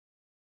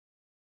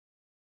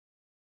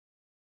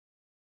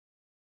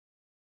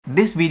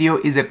This video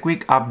is a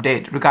quick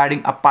update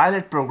regarding a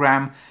pilot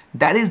program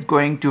that is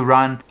going to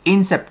run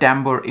in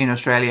September in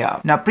Australia.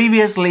 Now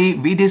previously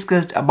we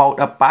discussed about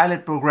a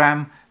pilot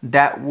program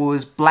that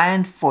was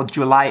planned for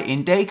July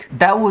intake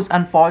that was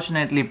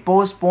unfortunately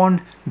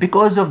postponed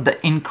because of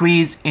the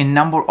increase in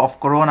number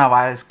of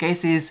coronavirus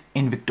cases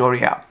in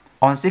Victoria.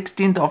 On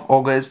 16th of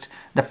August,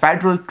 the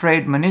Federal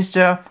Trade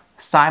Minister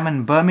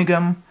Simon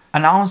Birmingham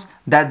announced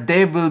that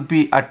there will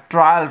be a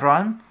trial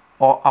run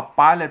or a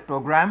pilot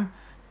program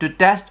to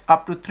test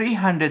up to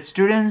 300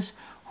 students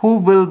who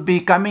will be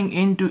coming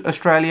into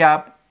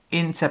Australia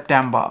in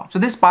September. So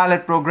this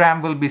pilot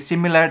program will be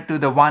similar to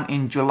the one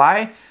in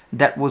July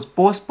that was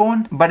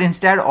postponed, but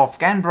instead of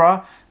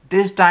Canberra,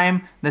 this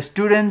time the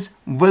students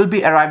will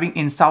be arriving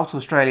in South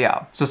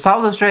Australia. So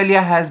South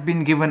Australia has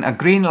been given a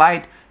green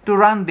light to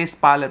run this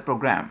pilot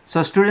program.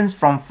 So students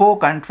from 4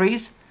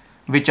 countries,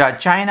 which are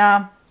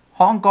China,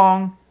 Hong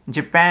Kong,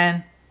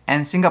 Japan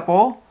and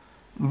Singapore,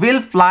 will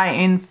fly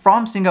in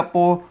from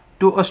Singapore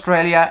to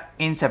Australia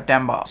in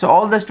September. So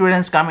all the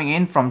students coming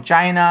in from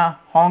China,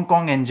 Hong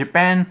Kong and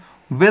Japan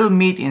will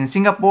meet in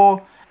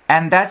Singapore,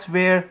 and that's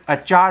where a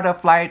charter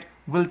flight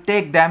will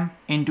take them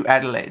into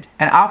Adelaide.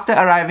 And after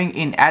arriving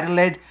in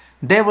Adelaide,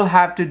 they will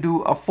have to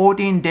do a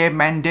 14-day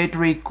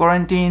mandatory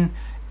quarantine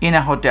in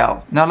a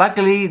hotel. Now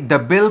luckily, the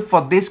bill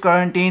for this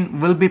quarantine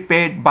will be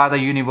paid by the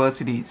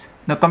universities.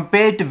 Now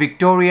compared to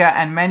Victoria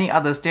and many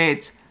other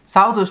states,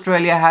 South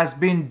Australia has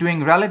been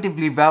doing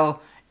relatively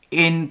well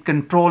in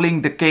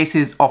controlling the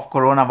cases of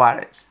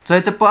coronavirus. So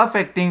it's a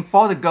perfect thing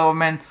for the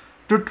government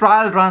to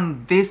trial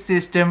run this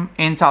system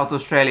in South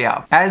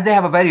Australia, as they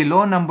have a very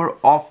low number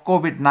of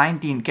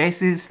COVID-19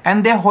 cases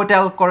and their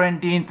hotel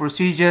quarantine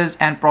procedures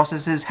and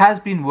processes has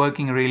been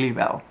working really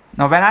well.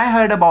 Now when I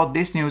heard about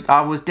this news,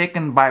 I was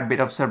taken by a bit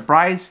of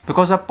surprise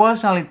because I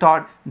personally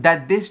thought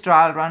that this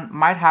trial run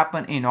might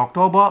happen in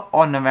October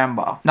or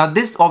November. Now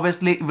this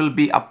obviously will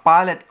be a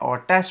pilot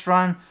or test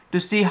run to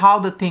see how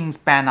the things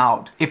pan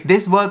out. If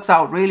this works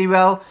out really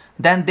well,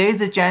 then there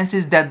is a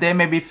chances that there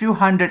may be few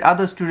hundred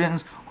other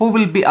students who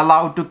will be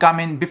allowed to come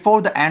in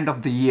before the end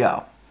of the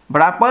year.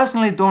 But I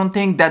personally don't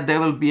think that there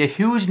will be a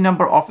huge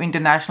number of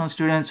international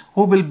students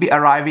who will be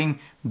arriving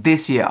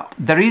this year.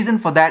 The reason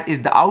for that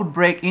is the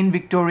outbreak in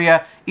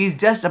Victoria is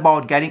just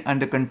about getting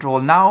under control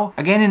now.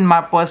 Again, in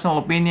my personal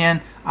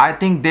opinion, I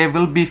think there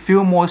will be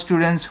few more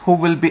students who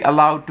will be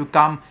allowed to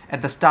come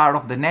at the start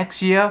of the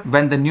next year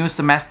when the new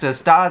semester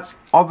starts.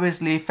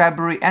 Obviously,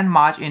 February and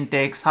March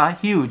intakes are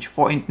huge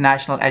for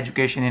international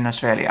education in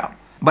Australia.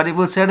 But it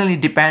will certainly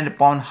depend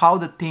upon how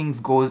the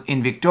things goes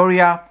in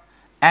Victoria,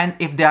 and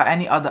if there are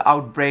any other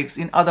outbreaks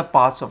in other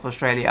parts of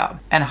Australia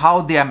and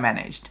how they are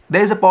managed.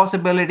 There is a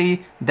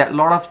possibility that a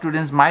lot of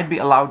students might be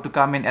allowed to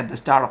come in at the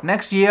start of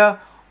next year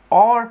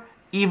or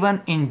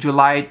even in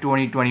July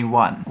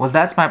 2021. Well,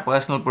 that's my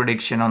personal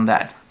prediction on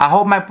that. I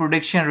hope my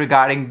prediction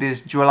regarding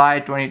this July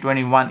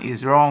 2021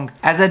 is wrong,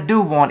 as I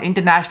do want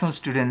international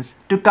students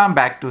to come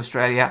back to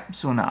Australia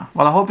sooner.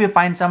 Well, I hope you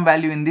find some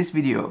value in this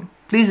video.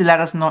 Please let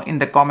us know in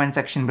the comment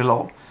section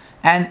below.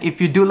 And if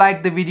you do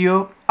like the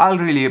video, I'll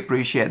really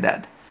appreciate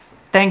that.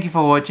 Thank you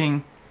for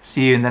watching.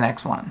 See you in the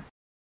next one.